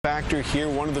Factor here,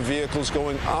 one of the vehicles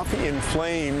going up in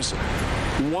flames.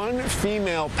 One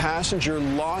female passenger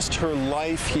lost her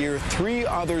life here. 3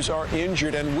 others are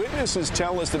injured, and witnesses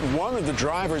tell us that one of the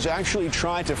drivers actually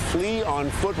tried to flee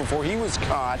on foot before he was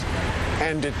caught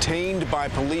and detained by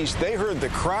police. They heard the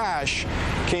crash,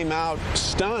 came out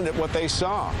stunned at what they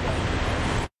saw.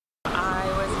 I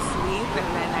was asleep,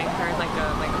 and then I heard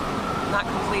not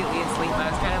completely asleep, I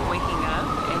was kind of waking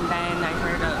up, and then I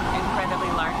heard an incredibly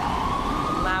loud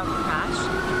crash,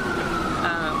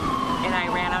 and I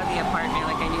ran out of the apartment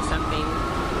like I knew something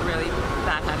really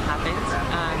bad had happened.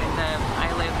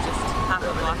 I live just half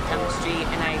a block down the street,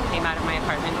 and I came out of my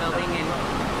apartment building, and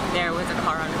there was a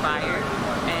car on fire,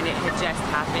 and it had just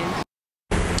happened.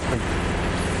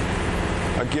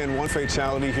 Again, one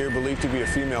fatality here, believed to be a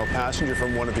female passenger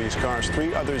from one of these cars.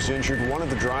 3 others injured. One of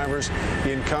the drivers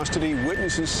in custody.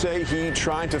 Witnesses say he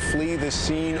tried to flee the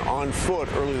scene on foot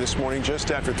early this morning, just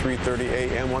after 3:30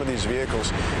 a.m. One of these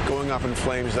vehicles going up in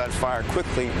flames. That fire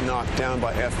quickly knocked down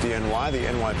by FDNY. The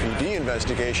NYPD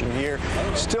investigation here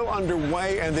still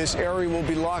underway, and this area will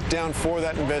be locked down for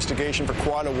that investigation for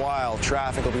quite a while.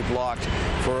 Traffic will be blocked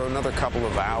for another couple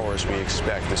of hours, we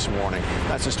expect, this morning.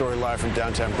 That's the story live from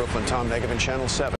downtown Brooklyn. Tom Negative, Channel 7.